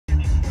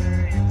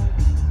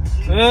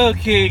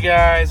Okay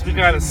guys, we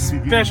got a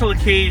special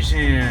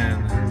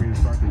occasion.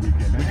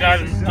 We got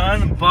an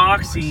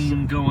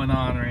unboxing going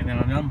on right now,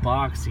 an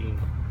unboxing.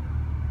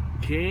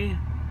 Okay,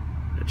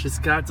 I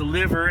just got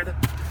delivered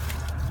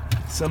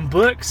some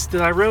books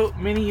that I wrote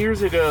many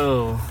years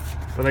ago,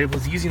 but I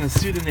was using a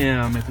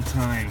pseudonym at the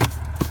time.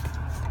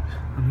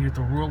 I'm here at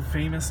the world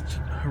famous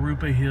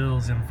Harupa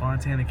Hills in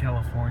Fontana,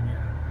 California.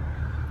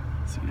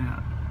 See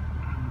that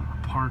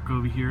park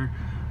over here?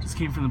 Just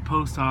came from the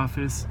post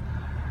office.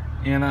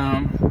 And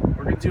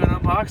we're gonna do an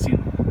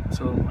unboxing.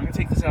 So I'm gonna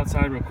take this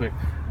outside real quick.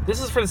 This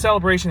is for the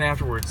celebration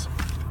afterwards.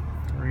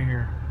 Right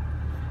here.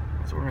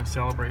 That's what we're gonna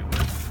celebrate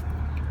with.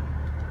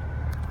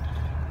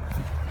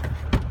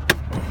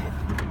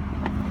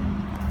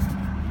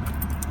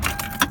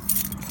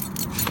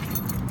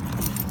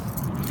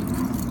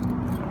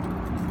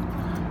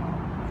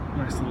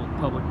 Nice little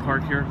public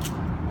park here.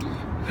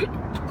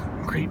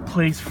 Great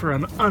place for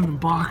an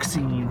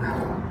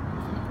unboxing.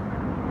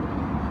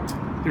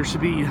 There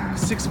should be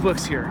 6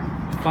 books here.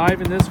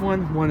 5 in this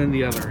one, 1 in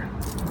the other.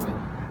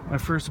 My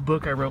first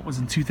book I wrote was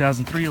in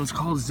 2003. It was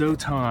called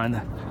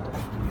Zoton,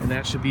 and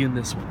that should be in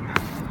this one.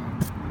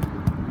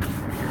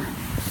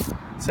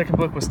 Right. Second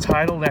book was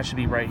Title. That should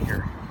be right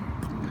here.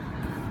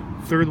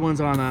 Third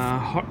one's on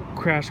a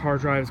crashed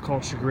hard drive. It's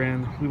called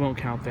Chagrin. We won't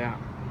count that.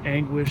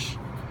 Anguish,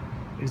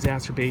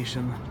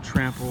 Exacerbation,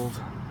 Trampled,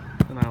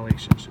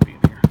 Annihilation should be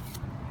in here.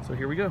 So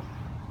here we go.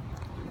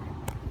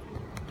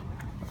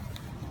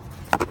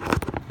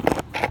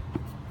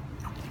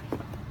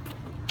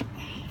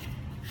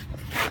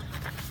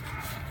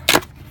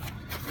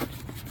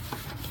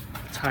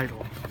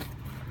 Title.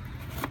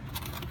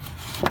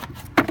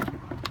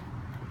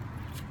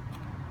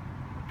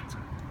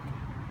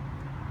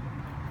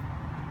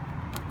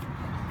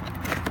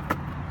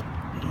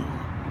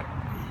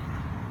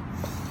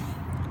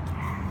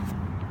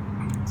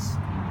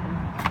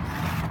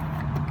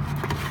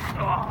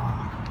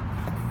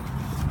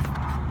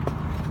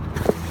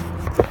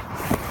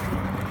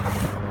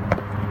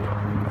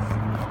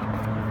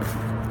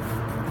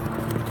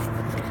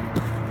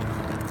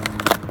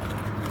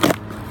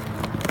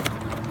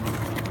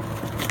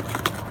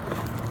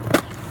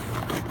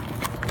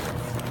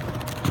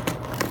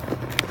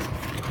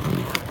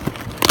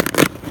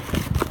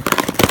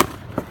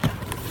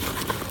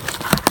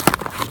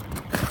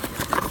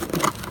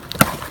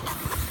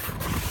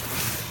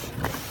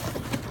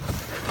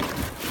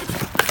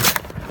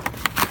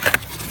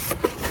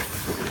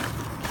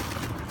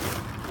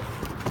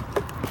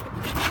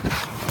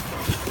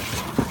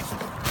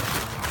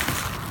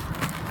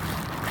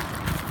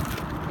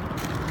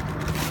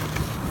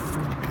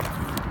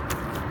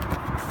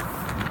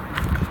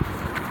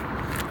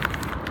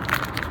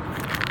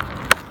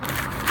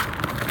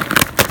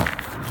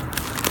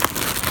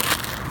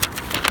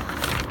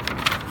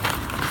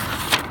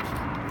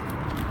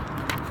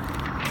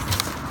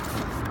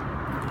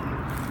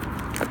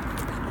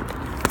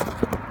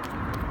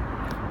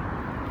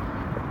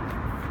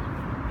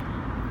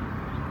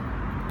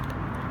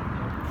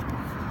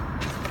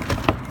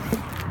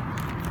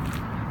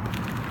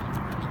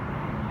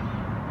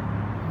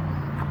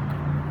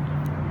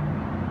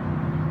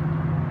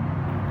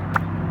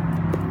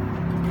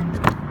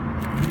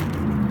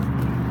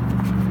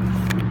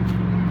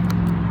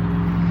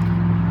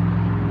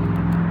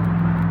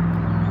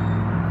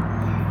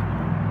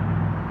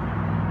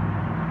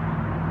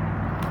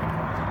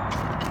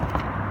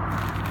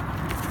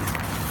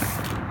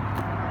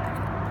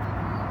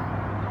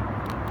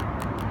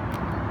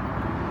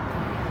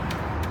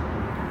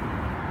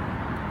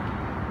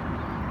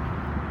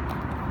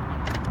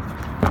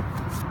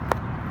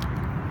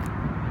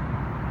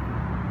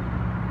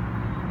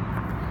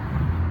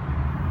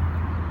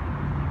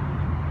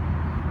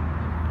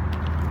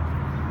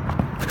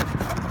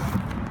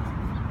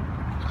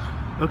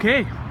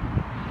 Okay,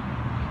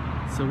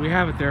 so we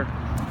have it there.